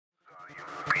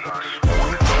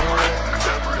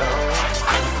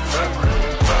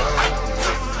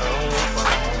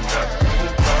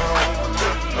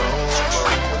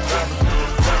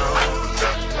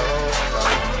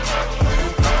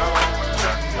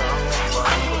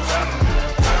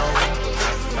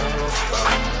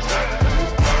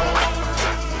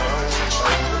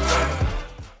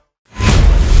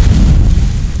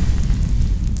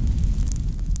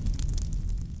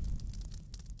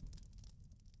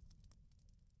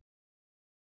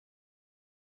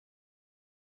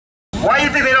Why do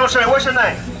you think they don't show it? What's your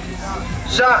name?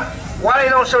 Sean. Why they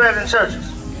don't show that in churches?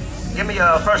 Give me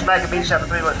 1 Maccabees chapter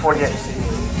 3 verse 48.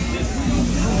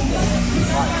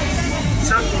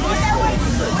 So,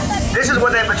 this is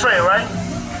what they portray, right?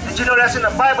 Did you know that's in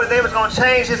the Bible that they was going to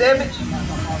change his image?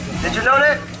 Did you know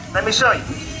that? Let me show you.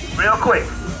 Real quick.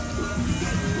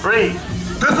 Read.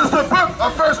 This is the book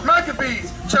of 1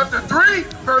 Maccabees chapter 3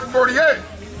 verse 48.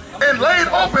 And laid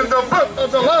open the book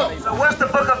of the law. So what's the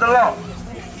book of the law?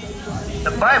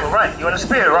 The Bible, right? You're in the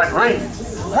spirit, right? Read.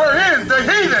 Wherein the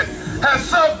heathen has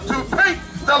sought to paint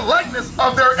the likeness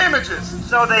of their images.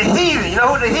 So the heathen, you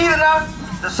know who the heathen are?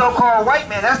 The so-called white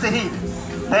man, that's the heathen.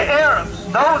 The Arabs,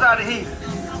 those are the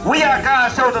heathens. We are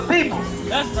God's chosen people.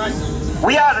 That's right.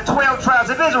 We are the 12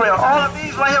 tribes of Israel. All of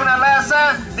these right here on that last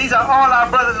side, these are all our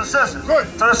brothers and sisters. Good.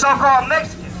 So the so-called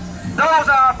Mexicans, those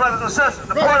are our brothers and sisters.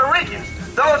 The Puerto Ricans,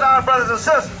 those are our brothers and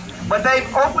sisters. But they've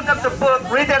opened up the book,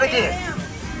 read that again.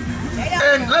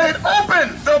 And laid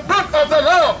open the book of the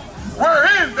law,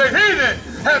 wherein the heathen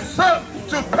has sought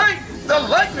to paint the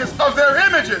likeness of their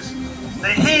images.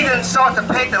 The heathen sought to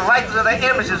paint the likeness of their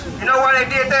images. You know why they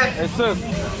did that? Yes, sir.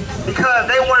 Because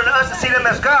they wanted us to see them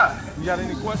as God. You got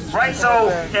any questions? Right? So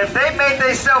if they made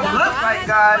themselves look like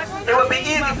God, it would be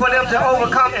easy for them to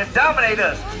overcome and dominate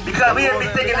us. Because we would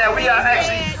be thinking that we are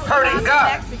actually hurting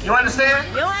God. You understand?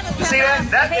 You see that?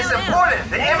 That is important.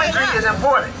 The imagery is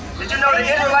important. Did you know the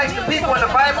Israelites, the people in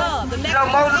the Bible? You know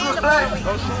Moses was black?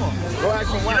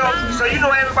 You know, so you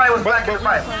know everybody was black in the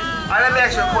Bible. All right, let me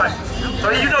ask you a question. So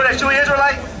you know that you're an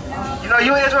Israelite? You know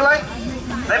you're an Israelite?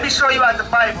 Let me show you out the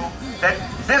Bible that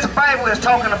this Bible is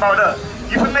talking about us.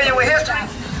 You familiar with history?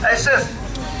 Hey, sister,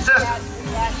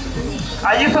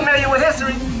 are you familiar with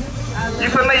history?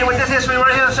 You familiar with this history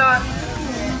right here, Sean?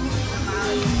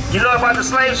 You know about the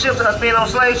slave ships, us being on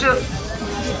slave ships?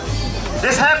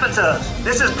 This happened to us.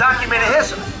 This is documented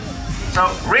history. So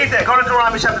read that. Go to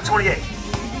Deuteronomy chapter 28.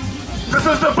 This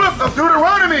is the book of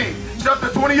Deuteronomy chapter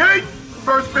 28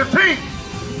 verse 15.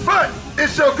 But it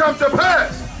shall come to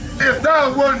pass, if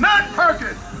thou wilt not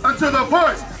hearken unto the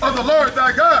voice of the Lord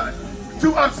thy God,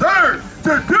 to observe,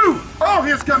 to do all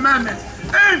his commandments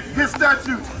and his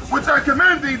statutes, which I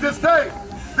command thee this day,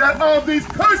 that all these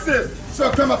curses shall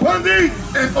come upon thee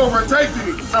and overtake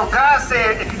thee. So God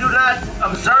said, if you do not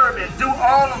observe and do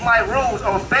all of my rules,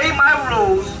 obey my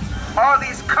rules, all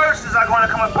these curses are going to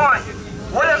come upon you.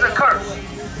 What is a curse?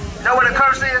 You know what a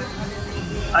curse is?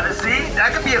 A disease?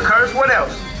 That could be a curse. What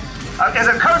else? Is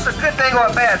a curse a good thing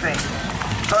or a bad thing?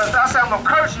 So if I say I'm going to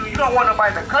curse you, you don't want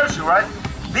nobody to curse you, right?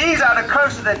 These are the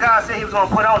curses that God said he was going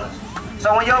to put on us.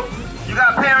 So when you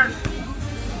got parents,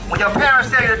 when your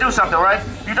parents tell you to do something, right?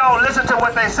 You don't listen to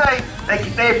what they say,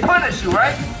 they punish you,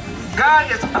 right?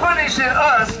 God is punishing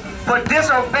us for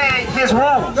disobeying his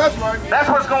rules. That's right. That's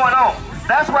what's going on.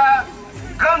 That's why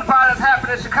gun violence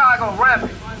happened in Chicago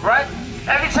rampant, right?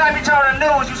 Every time you turn on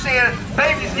the news, you see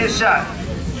babies get shot.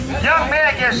 Young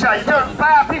men get shot. You turn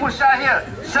 5 people shot here,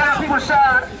 7 people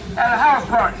shot at a house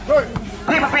party.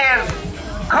 People being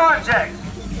carjacked.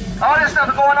 All this stuff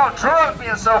is going on. Drugs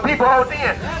being sold. People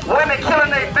ODing. Women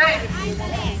killing their babies.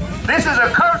 This is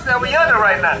a curse that we under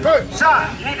right now. Sean,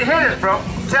 you need to hear this, bro.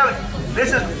 I'm telling you.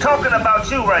 This is talking about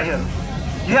you right here.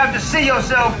 You have to see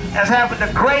yourself as having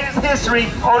the greatest history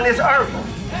on this earth.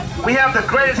 We have the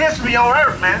greatest history on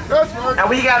earth, man. That's right. And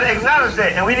we got to acknowledge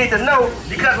that. And we need to know,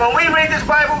 because when we read this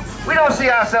Bible, we don't see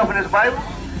ourselves in this Bible.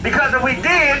 Because if we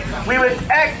did, we would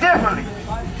act differently.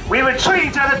 We would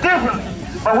treat each other differently.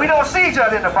 But we don't see each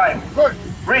other in the Bible. Good.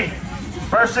 Read.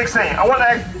 Verse 16. I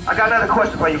got another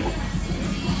question for you.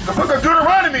 The book of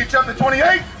Deuteronomy chapter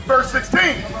 28 verse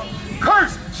 16.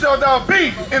 Cursed shall thou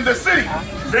be in the city.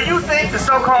 Do you think the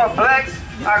so-called blacks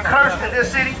are cursed in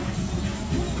this city?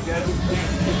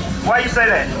 Why you say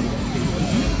that?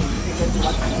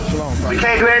 We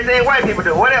can't do everything white people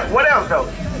do. What else though?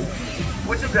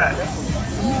 What you got?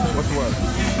 What's the word?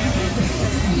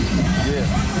 Yeah.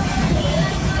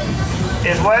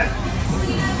 Is what?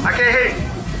 I can't hear you.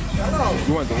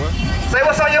 You want the what? Say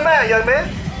what's on your mind, young man.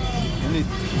 You need...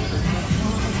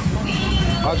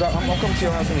 I'm coming to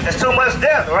your house anyway. There's too much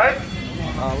death, right?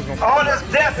 All this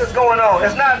death is going on.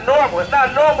 It's not normal. It's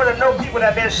not normal to know people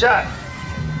that have been shot.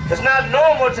 It's not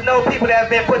normal to know people that have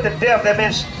been put to death,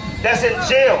 that's in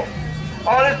jail.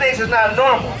 All these things is not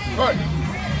normal. Right.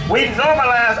 We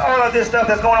normalize all of this stuff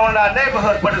that's going on in our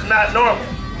neighborhood, but it's not normal.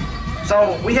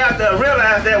 So we have to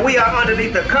realize that we are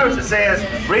underneath the curse. It says,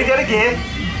 read that again.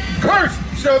 Cursed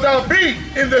shall thou be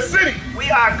in the city.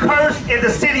 We are cursed in the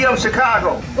city of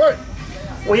Chicago. Right.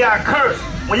 We are cursed.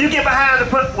 When you get behind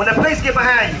when the police get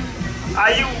behind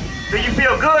you, do you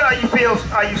feel good or are you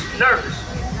nervous?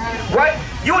 What?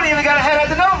 You ain't even got a head at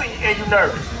the nose and you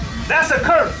nervous. That's a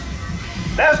curse.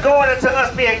 That's going into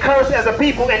us being cursed as a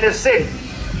people in this city.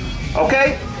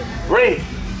 Okay? Read.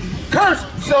 Cursed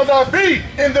shall thou be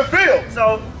in the field.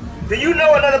 So, do you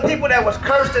know another people that was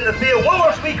cursed in the field? What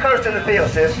was we cursed in the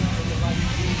field, sis?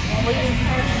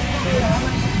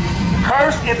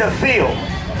 Cursed in the field.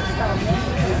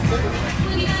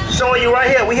 Showing you right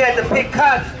here, we had to pick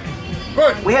cotton.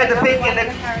 Right. We had to pick in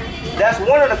the, that's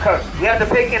one of the curses. We had to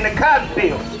pick in the cotton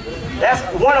fields. That's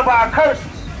one of our curses.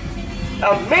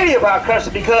 Many of our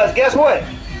curses, because guess what?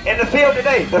 In the field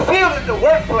today, the field is the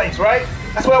workplace, right?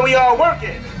 That's where we all work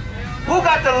in. Who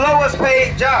got the lowest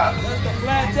paid jobs?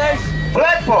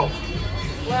 Black folks.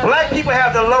 Black people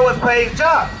have the lowest paid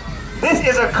jobs. This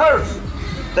is a curse.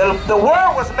 The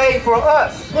world was made for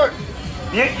us. Right.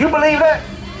 You believe that?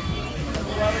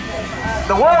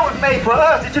 The world was made for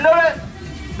us. Did you know that?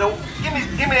 Give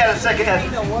me that in a second.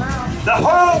 The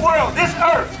whole world, this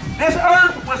earth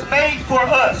was made for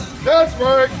us. That's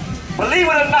right. Believe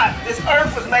it or not, this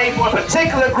earth was made for a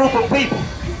particular group of people.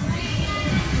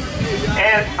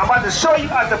 And I'm about to show you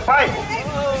out the Bible.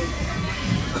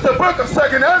 The book of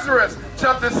 2nd Ezra,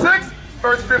 chapter 6,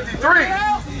 verse 53.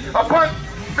 Upon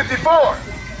 54.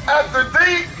 After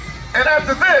thee and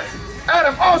after this,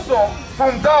 Adam also,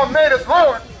 whom thou madest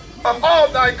Lord of all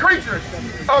thy creatures,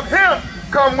 of him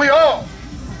come we all.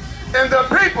 And the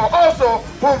people also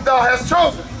whom thou hast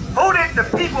chosen. Who did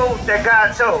the people that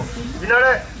God chose? You know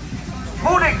that?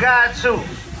 Who did God choose?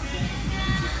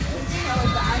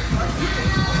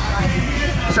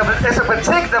 So it's a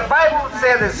particular, the Bible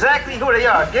says exactly who they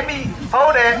are. Give me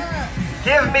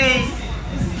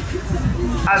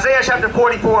Isaiah chapter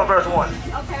 44 verse 1.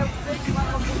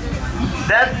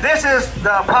 This is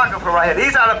the Apocrypha right here.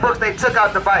 These are the books they took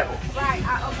out the Bible. Right,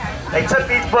 okay. They took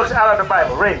these books out of the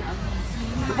Bible. Read.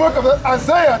 The book of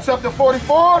Isaiah chapter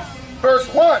 44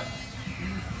 verse 1.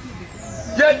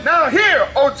 Yet now hear,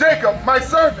 O Jacob, my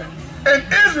servant, and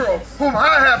Israel, whom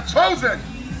I have chosen.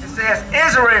 It says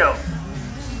Israel.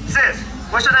 Sis,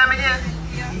 what's your name again?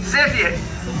 Cynthia.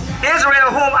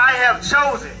 Israel, whom I have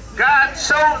chosen. God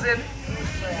chosen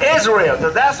Israel,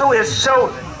 because that's who is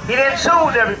chosen. He didn't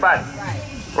choose everybody.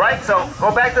 Right? So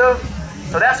go back to,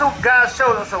 so that's who God's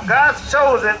chosen. So God's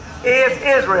chosen is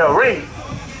Israel. Read.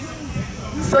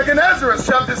 2nd Ezra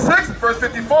chapter 6 verse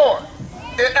 54.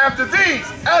 And after these,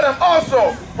 Adam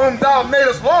also, whom thou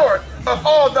madest Lord of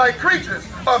all thy creatures,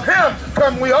 of him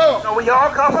come we all. So we all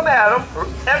come from Adam.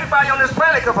 Everybody on this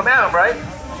planet come from Adam, right?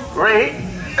 Read.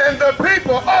 And the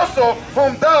people also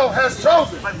whom thou hast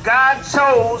chosen. But God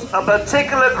chose a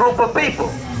particular group of people.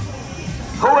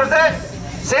 Who is that?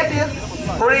 Cynthia?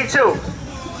 Who did he choose?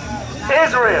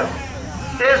 Israel.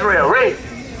 Israel. Read.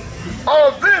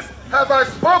 All this have I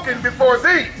spoken before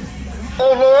thee,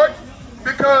 O Lord,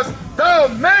 because thou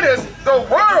madest the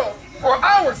world for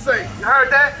our sake. You heard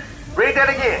that? Read that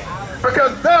again.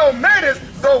 Because thou madest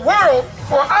the world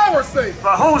for our sake.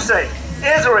 For whose sake?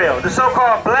 Israel, the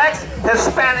so-called blacks,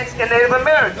 Hispanics, and Native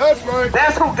Americans. That's right.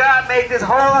 That's who God made this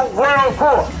whole world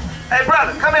for. Hey,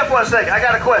 brother, come here for a second. I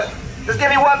got a question. Just give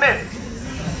me 1 minute.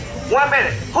 1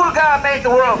 minute. Who God made the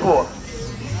world for?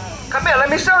 Come here, let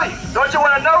me show you. Don't you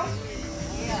want to know?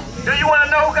 Do you want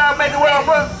to know who God made the world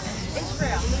for?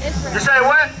 Israel. You say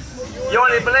what? You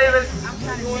only believe it?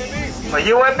 For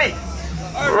you and me.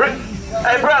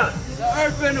 Hey, brother. Hey,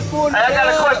 I got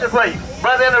a question for you.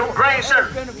 Brother in the green shirt.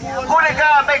 Who did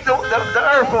God make the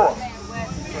earth for?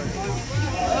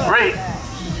 Read.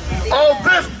 All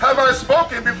this have I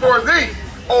spoken before thee,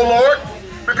 O Lord,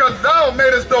 because thou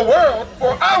madest the world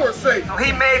for our sake. So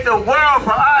he made the world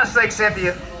for our sake,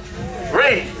 Cynthia.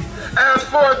 Read. As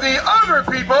for the other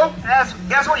people,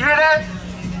 Guess what? You hear that?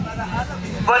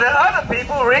 For the other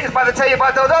people, read. It's about to tell you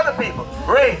about those other people.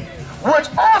 Read. which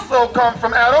also come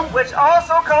from Adam, Which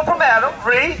also come from Adam.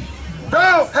 Read.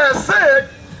 thou hast said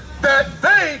that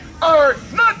they are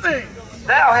nothing.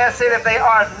 Thou hast said that they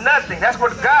are nothing. That's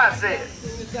what God said.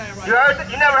 You heard that?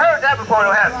 You never heard that before,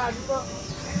 though, have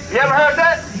you? You ever heard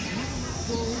that?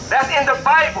 That's in the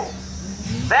Bible.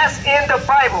 That's in the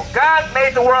Bible. God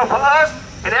made the world for us,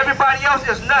 and everybody else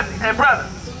is nothing. Hey, brother,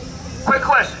 Quick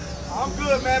question. I'm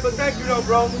good, man, but thank you, though,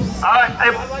 bro. All right, hey,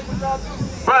 I like what y'all do.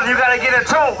 brother, you gotta get in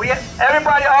tune.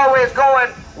 Everybody always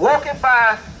going, walking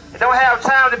by, and don't have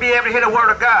time to be able to hear the word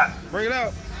of God. Bring it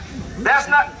out. That's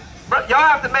not, y'all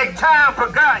have to make time for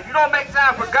God. If you don't make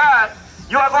time for God,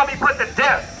 you are gonna be put to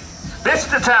death. This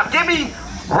is the time. Give me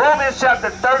Romans chapter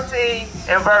 13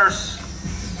 and verse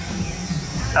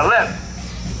 11.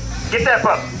 Get that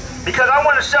from me. Because I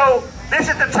want to show this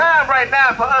is the time right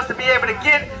now for us to be able to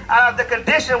get out of the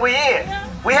condition we're in.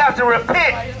 We have to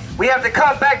repent. We have to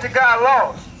come back to God's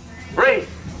laws. Read.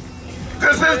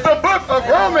 This is the book of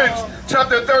Romans,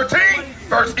 chapter 13,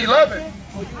 verse 11.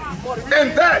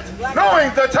 And that,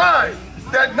 knowing the time,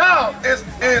 that now is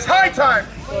high time.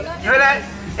 You hear that?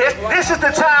 This is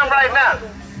the time right now.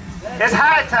 It's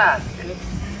high time.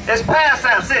 It's past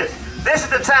time, sis. This is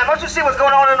the time. Don't you see what's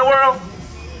going on in the world?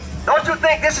 Don't you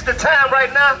think this is the time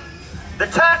right now?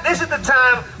 This is the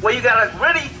time where you gotta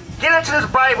really get into this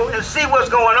Bible and see what's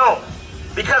going on.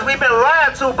 Because we've been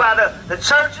lied to by the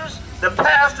churches, the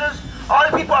pastors. All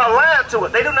the people are lying to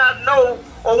us. They do not know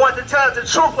or want to tell us the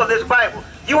truth of this Bible.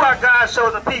 You are God's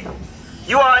chosen people.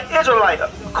 You are an Israelite,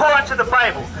 according to the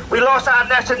Bible. We lost our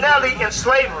nationality in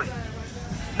slavery.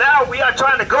 Now we are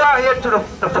trying to go out here to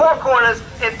the four corners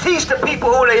and teach the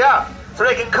people who they are, so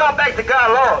they can come back to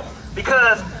God's laws.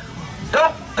 Because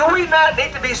do we not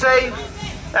need to be saved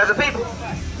as a people?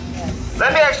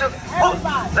 Let me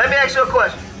ask you a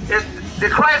question.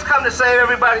 Did Christ come to save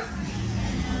everybody?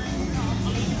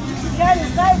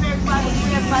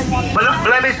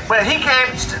 But he came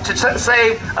to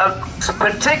save a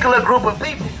particular group of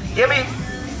people. Give me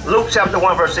Luke chapter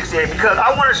 1 verse 68, because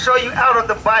I want to show you out of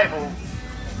the Bible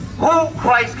who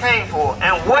Christ came for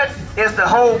and what is the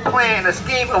whole plan, the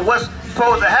scheme of what's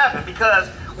supposed to happen. Because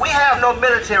we have no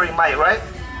military might, right?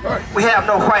 We have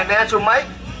no financial might.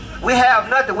 We have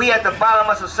nothing. We at the bottom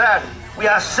of society. We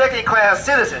are second-class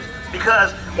citizens.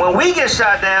 Because when we get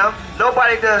shot down,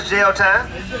 nobody does jail time.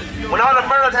 When all the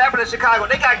murders happen in Chicago,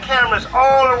 they got cameras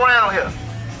all around here.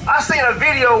 I seen a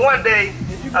video one day,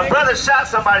 a brother shot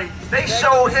somebody. They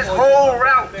showed his whole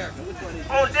route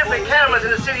on different cameras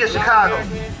in the city of Chicago.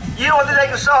 You don't think they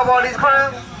can solve all these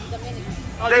crimes?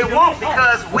 They won't,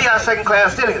 because we are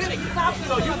second-class citizens.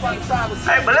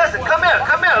 Hey, but listen, come here.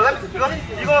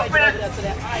 You gonna finish?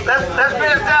 Let's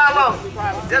finish dialogue.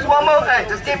 Just one more. Hey,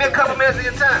 just give me a couple minutes of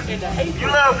your time. You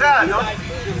love God, yo.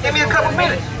 Give me a couple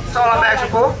minutes. That's all I'm asking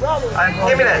for. All right,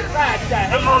 give me that.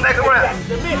 Come on, back around.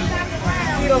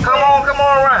 Come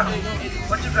on around.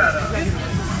 What you got?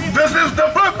 This is the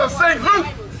book of St. Luke,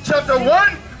 chapter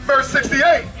 1, verse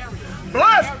 68.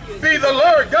 Blessed be the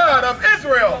Lord God of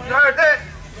Israel. You heard that?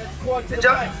 The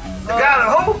God of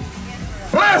who?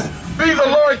 Blessed be the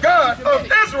Lord God of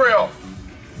Israel.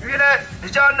 You hear that?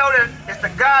 Did y'all know that it's the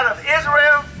God of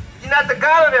Israel? He's not the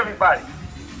God of everybody.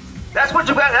 That's what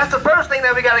you got. That's the first thing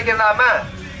that we got to get in our mind.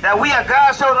 That we are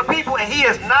God's chosen people, and He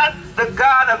is not the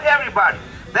God of everybody.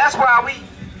 That's why we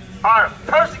are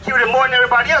persecuted more than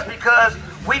everybody else, because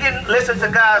we didn't listen to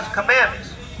God's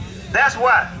commandments. That's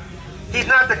why. He's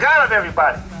not the God of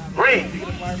everybody. Read.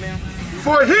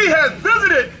 For He has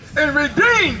visited and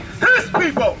redeemed His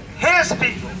people. His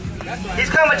people. He's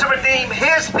coming to redeem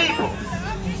His people.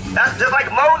 That's just like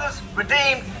Moses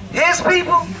redeemed his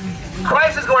people.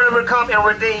 Christ is going to come and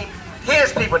redeem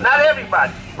His people, not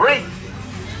everybody. Read.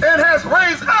 And has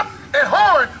raised up a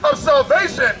horn of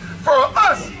salvation for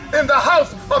us in the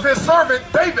house of His servant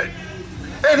David.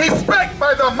 And He spake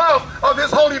by the mouth of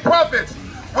His holy prophets,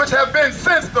 which have been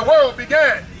since the world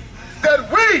began, that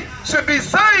we should be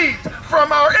saved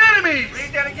from our enemies.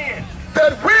 Read that again.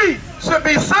 That we should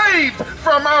be saved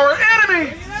from our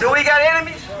enemies. Do we got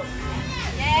enemies?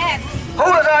 Yes. Who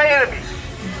is our enemies?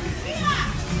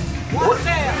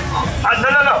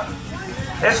 No.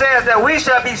 It says that we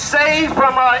shall be saved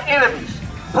from our enemies.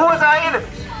 Who is our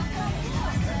enemies?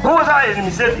 Who is our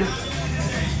enemies, Cynthia?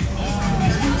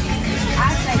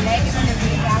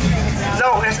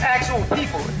 No, it's actual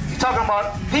people. He's talking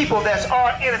about people that's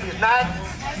our enemies, not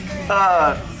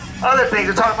other things.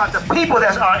 He's talking about the people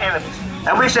that's our enemies.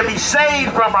 And we should be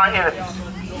saved from our enemies.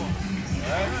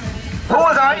 Who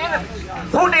is our enemies?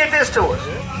 Who did this to us?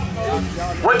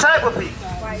 What type of people?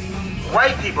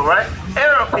 White people, right?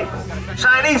 Arab people,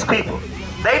 Chinese people.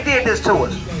 They did this to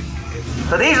us.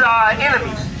 So these are our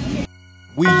enemies.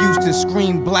 We used to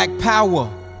scream black power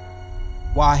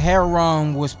while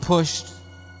heroin was pushed.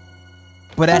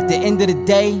 But at the end of the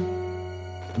day,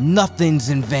 nothing's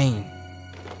in vain.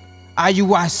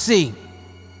 IUIC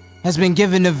has been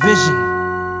given a vision.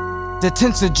 The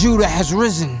tents of Judah has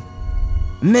risen.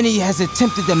 Many has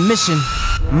attempted the mission,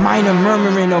 minor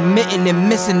murmuring, omitting, and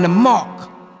missing the mark.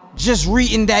 Just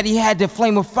reading that he had the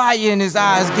flame of fire in his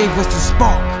eyes gave us the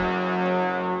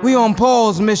spark. We on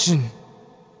Paul's mission.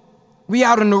 We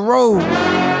out on the road,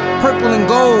 purple and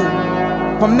gold.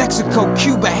 From Mexico,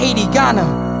 Cuba, Haiti,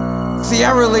 Ghana,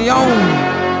 Sierra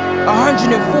Leone.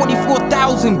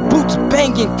 144,000 boots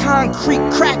banging, concrete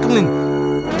crackling.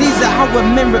 These are our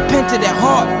men repented at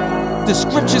heart. The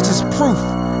scriptures is proof.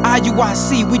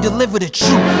 IUIC, we deliver the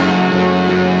truth.